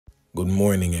Good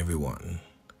morning, everyone.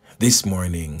 This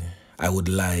morning, I would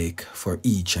like for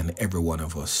each and every one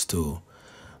of us to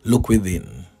look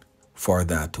within for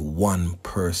that one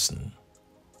person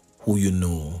who you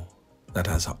know that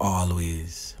has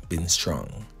always been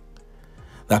strong.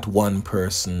 That one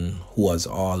person who has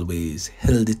always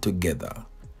held it together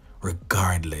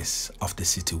regardless of the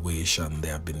situation they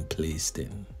have been placed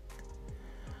in.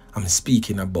 I'm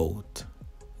speaking about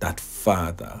that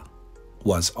father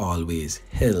who has always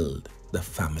held the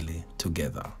family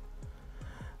together.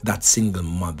 That single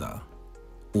mother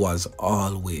who has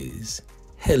always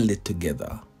held it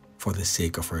together for the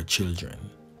sake of her children.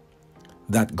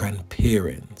 That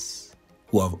grandparents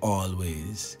who have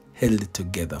always held it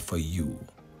together for you.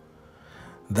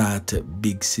 That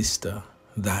big sister,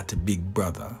 that big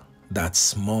brother, that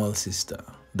small sister,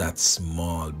 that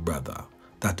small brother,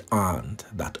 that aunt,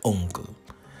 that uncle,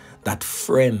 that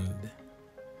friend,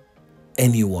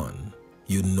 anyone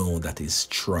you know that is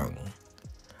strong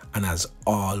and has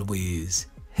always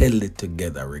held it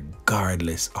together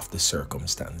regardless of the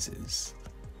circumstances.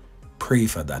 Pray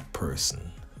for that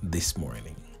person this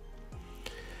morning.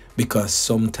 Because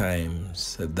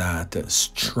sometimes that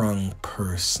strong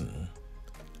person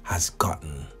has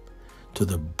gotten to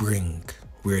the brink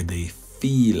where they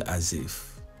feel as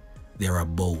if they're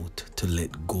about to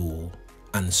let go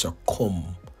and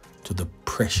succumb to the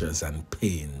pressures and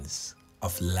pains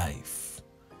of life.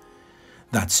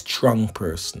 That strong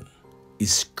person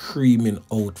is screaming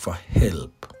out for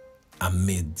help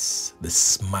amidst the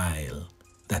smile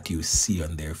that you see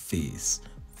on their face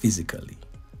physically.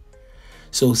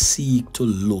 So seek to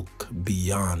look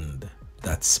beyond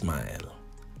that smile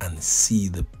and see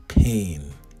the pain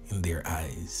in their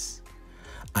eyes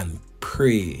and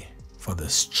pray for the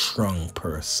strong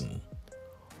person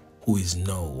who is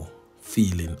now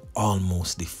feeling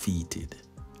almost defeated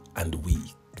and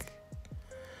weak.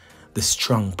 The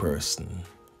strong person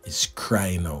is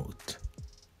crying out,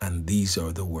 and these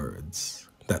are the words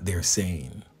that they're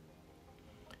saying.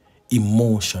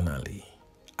 Emotionally,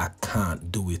 I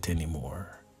can't do it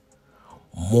anymore.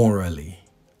 Morally,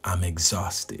 I'm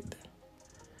exhausted.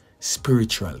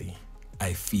 Spiritually,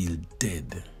 I feel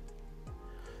dead.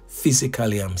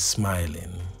 Physically, I'm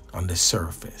smiling on the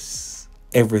surface.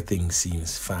 Everything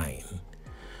seems fine.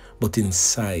 But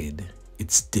inside,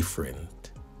 it's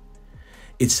different.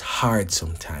 It's hard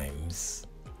sometimes.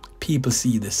 People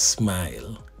see the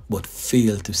smile, but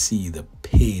fail to see the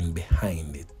pain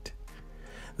behind it.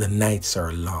 The nights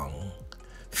are long,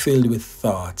 filled with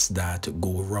thoughts that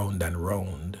go round and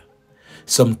round.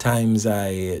 Sometimes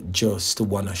I just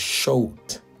want to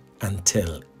shout and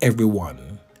tell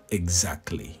everyone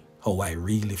exactly how I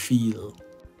really feel.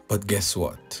 But guess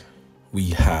what? We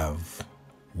have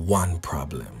one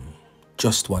problem,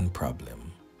 just one problem.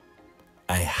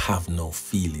 I have no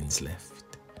feelings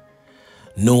left.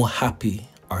 No happy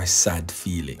or sad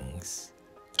feelings.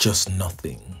 Just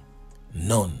nothing.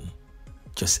 None.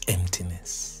 Just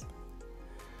emptiness.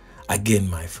 Again,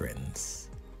 my friends,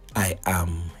 I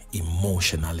am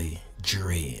emotionally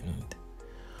drained.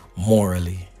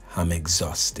 Morally, I'm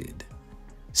exhausted.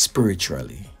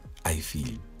 Spiritually, I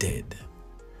feel dead.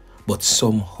 But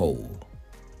somehow,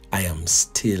 I am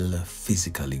still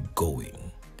physically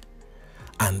going.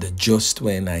 And just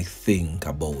when I think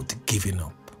about giving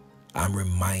up, I'm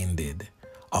reminded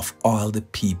of all the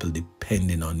people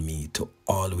depending on me to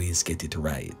always get it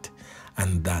right,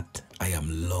 and that I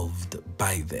am loved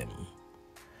by them,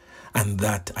 and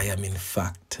that I am in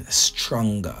fact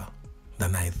stronger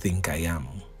than I think I am.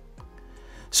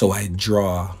 So I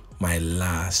draw my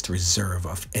last reserve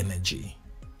of energy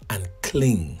and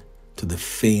cling to the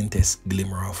faintest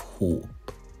glimmer of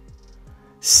hope,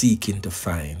 seeking to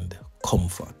find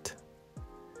comfort.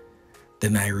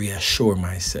 Then I reassure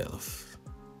myself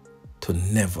to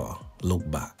never look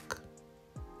back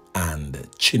and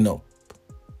chin up,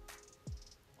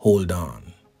 hold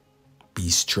on, be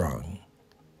strong,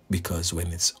 because when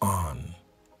it's on,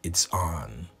 it's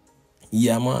on.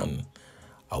 Yeah, man,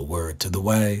 a word to the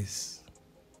wise.